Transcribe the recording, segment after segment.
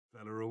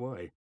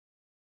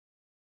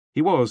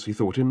He was, he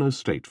thought, in no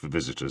state for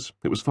visitors.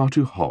 It was far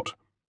too hot.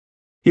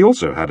 He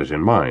also had it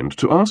in mind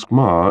to ask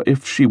Ma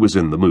if she was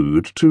in the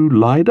mood to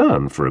lie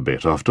down for a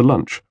bit after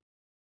lunch.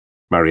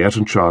 Mariette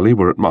and Charlie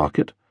were at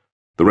market.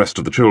 The rest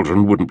of the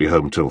children wouldn't be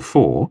home till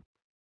 4.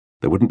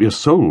 There wouldn't be a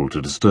soul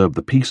to disturb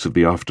the peace of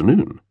the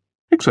afternoon,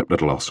 except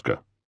little Oscar.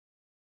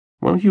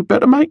 "Well, you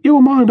better make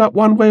your mind up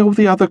one way or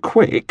the other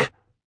quick,"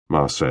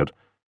 Ma said,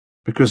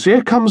 "because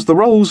here comes the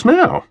rolls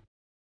now."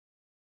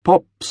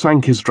 Pop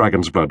sank his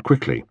dragon's blood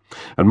quickly,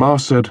 and Ma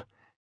said,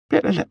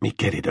 "Better let me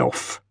get it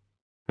off,"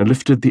 and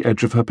lifted the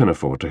edge of her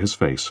pinafore to his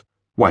face,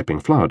 wiping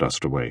flour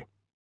dust away.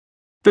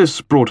 This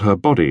brought her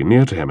body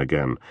near to him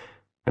again,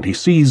 and he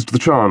seized the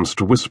chance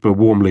to whisper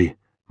warmly,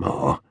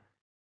 "Ma,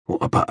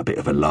 what about a bit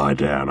of a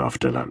lie-down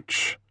after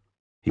lunch?"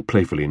 He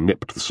playfully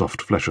nipped the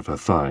soft flesh of her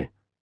thigh.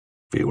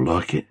 "Feel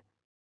like it?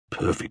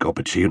 Perfect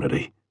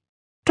opportunity."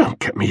 "Don't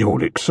get me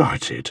all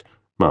excited,"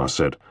 Ma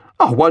said.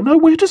 "I won't know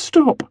where to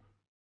stop."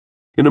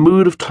 In a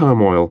mood of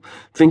turmoil,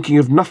 thinking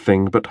of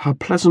nothing but how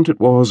pleasant it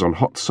was on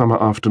hot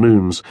summer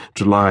afternoons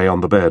to lie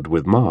on the bed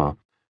with Ma,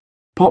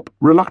 Pop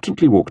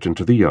reluctantly walked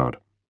into the yard.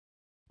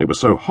 It was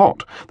so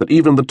hot that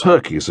even the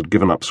turkeys had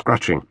given up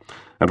scratching,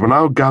 and were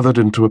now gathered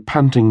into a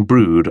panting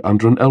brood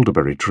under an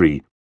elderberry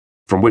tree,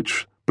 from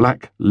which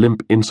black,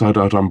 limp,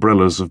 inside-out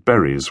umbrellas of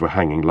berries were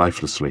hanging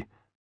lifelessly.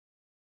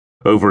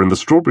 Over in the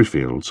strawberry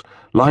fields,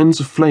 lines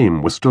of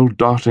flame were still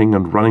darting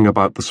and running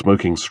about the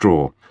smoking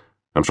straw,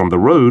 and from the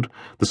road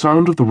the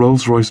sound of the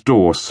Rolls-Royce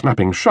door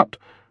snapping shut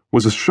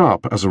was as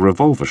sharp as a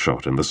revolver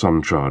shot in the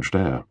sun-charged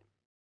air.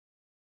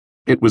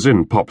 It was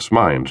in Pop's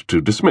mind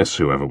to dismiss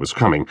whoever was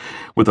coming,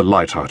 with a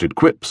light-hearted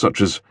quip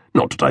such as,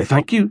 "Not today,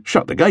 thank you,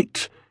 shut the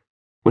gate,"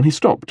 when he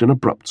stopped in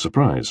abrupt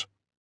surprise.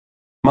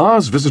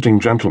 Ma's visiting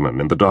gentleman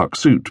in the dark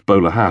suit,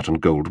 bowler hat,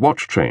 and gold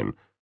watch chain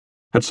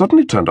had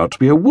suddenly turned out to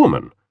be a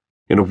woman,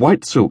 in a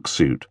white silk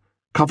suit,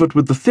 covered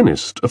with the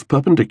thinnest of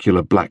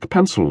perpendicular black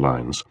pencil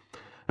lines,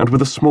 and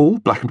with a small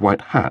black and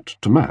white hat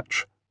to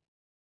match.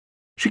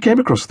 She came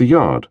across the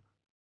yard,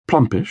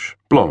 plumpish,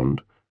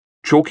 blonde,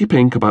 chalky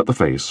pink about the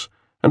face,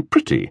 and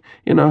pretty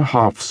in a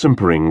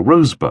half-simpering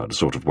rosebud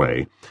sort of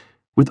way,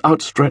 with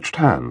outstretched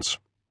hands.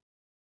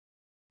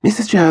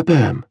 "Mrs.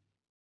 Jeroboam,"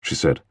 she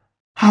said,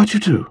 "how do you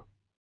do?"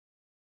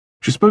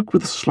 She spoke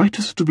with the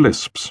slightest of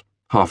lisps,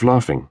 half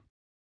laughing.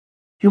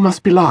 "You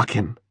must be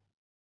Larkin."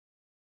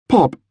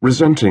 Pop,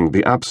 resenting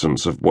the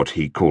absence of what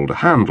he called a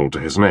handle to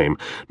his name,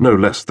 no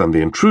less than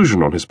the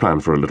intrusion on his plan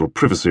for a little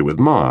privacy with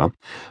Ma,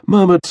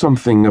 murmured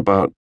something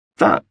about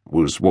that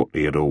was what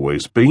he had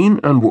always been,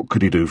 and what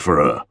could he do for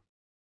her.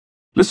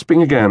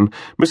 Lisping again,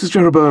 Mrs.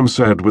 Jeroboam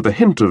said with a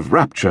hint of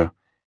rapture,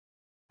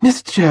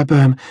 "Mr.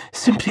 Jeroboam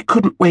simply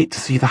couldn't wait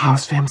to see the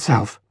house for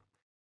himself.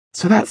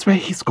 So that's where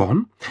he's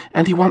gone,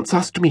 and he wants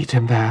us to meet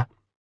him there.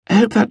 I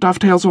hope that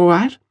dovetails all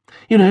right.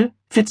 You know,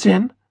 fits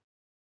in."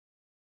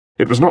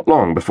 It was not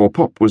long before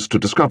Pop was to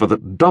discover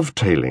that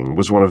dovetailing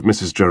was one of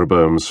Mrs.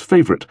 Jeroboam's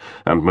favourite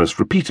and most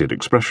repeated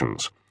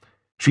expressions.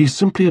 She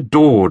simply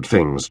adored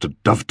things to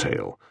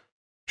dovetail.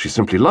 She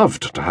simply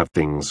loved to have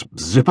things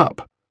zip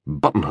up,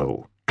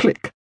 buttonhole,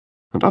 click,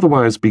 and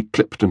otherwise be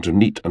clipped into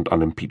neat and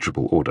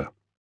unimpeachable order.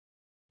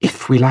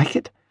 "If we like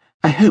it,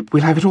 I hope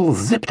we'll have it all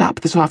zipped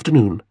up this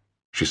afternoon,"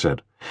 she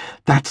said.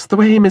 "That's the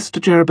way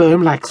Mr.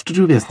 Jeroboam likes to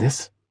do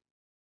business."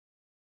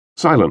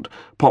 Silent,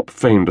 Pop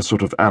feigned a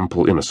sort of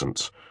ample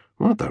innocence.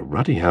 What the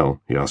ruddy hell,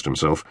 he asked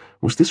himself,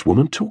 was this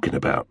woman talking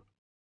about?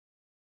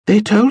 "They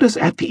told us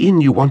at the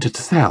inn you wanted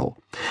to sell,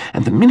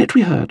 and the minute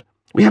we heard,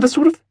 we had a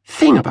sort of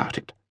thing about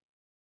it."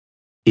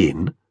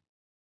 "Inn?"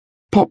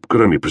 Pop could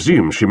only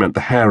presume she meant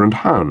the Hare and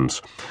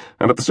Hounds,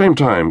 and at the same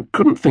time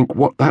couldn't think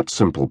what that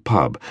simple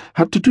pub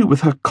had to do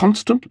with her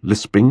constant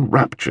lisping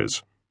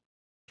raptures.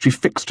 She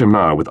fixed him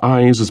now with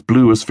eyes as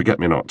blue as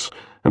forget-me-nots,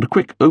 and a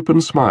quick open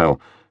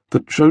smile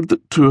that showed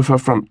that 2 of her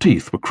front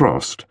teeth were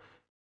crossed.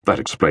 That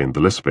explained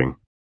the lisping.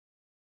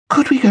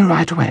 "Could we go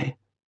right away?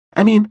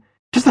 I mean,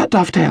 does that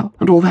dovetail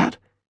and all that?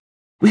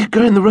 We could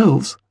go in the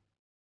rolls."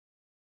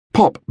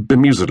 Pop,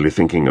 bemusedly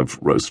thinking of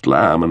roast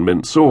lamb and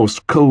mint sauce,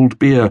 cold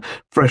beer,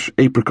 fresh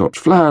apricot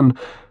flan,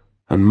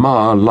 and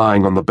Ma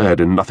lying on the bed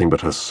in nothing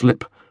but her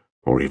slip,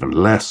 or even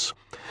less,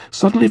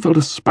 suddenly felt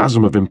a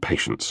spasm of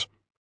impatience,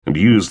 and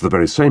used the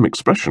very same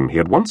expression he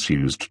had once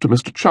used to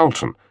Mr.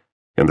 Charlton,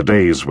 in the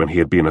days when he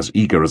had been as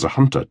eager as a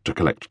hunter to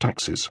collect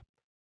taxes.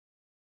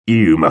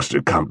 "You must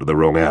have come to the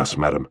wrong house,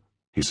 madam,"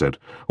 he said,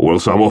 "or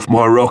else I'm off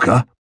my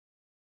rocker."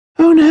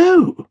 "Oh,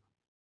 no."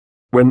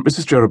 When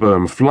Mrs.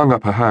 Jeroboam flung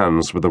up her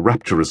hands with a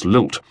rapturous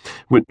lilt,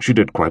 which she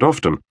did quite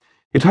often,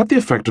 it had the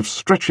effect of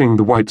stretching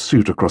the white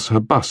suit across her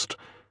bust,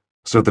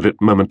 so that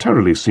it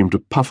momentarily seemed to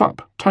puff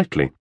up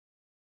tightly.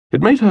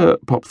 It made her,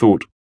 Pop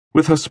thought,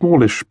 with her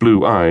smallish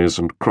blue eyes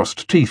and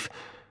crossed teeth,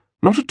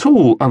 not at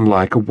all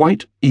unlike a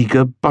white,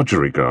 eager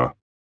budgerigar.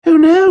 "Oh,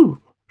 no,"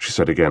 she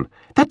said again,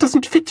 "that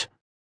doesn't fit.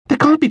 There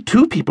can't be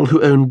 2 people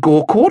who own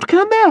Gore Court,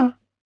 can there?"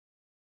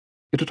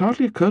 It had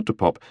hardly occurred to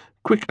Pop,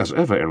 quick as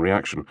ever in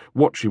reaction,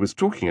 what she was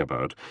talking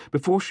about,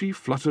 before she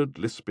fluttered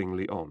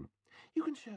lispingly on. "You can share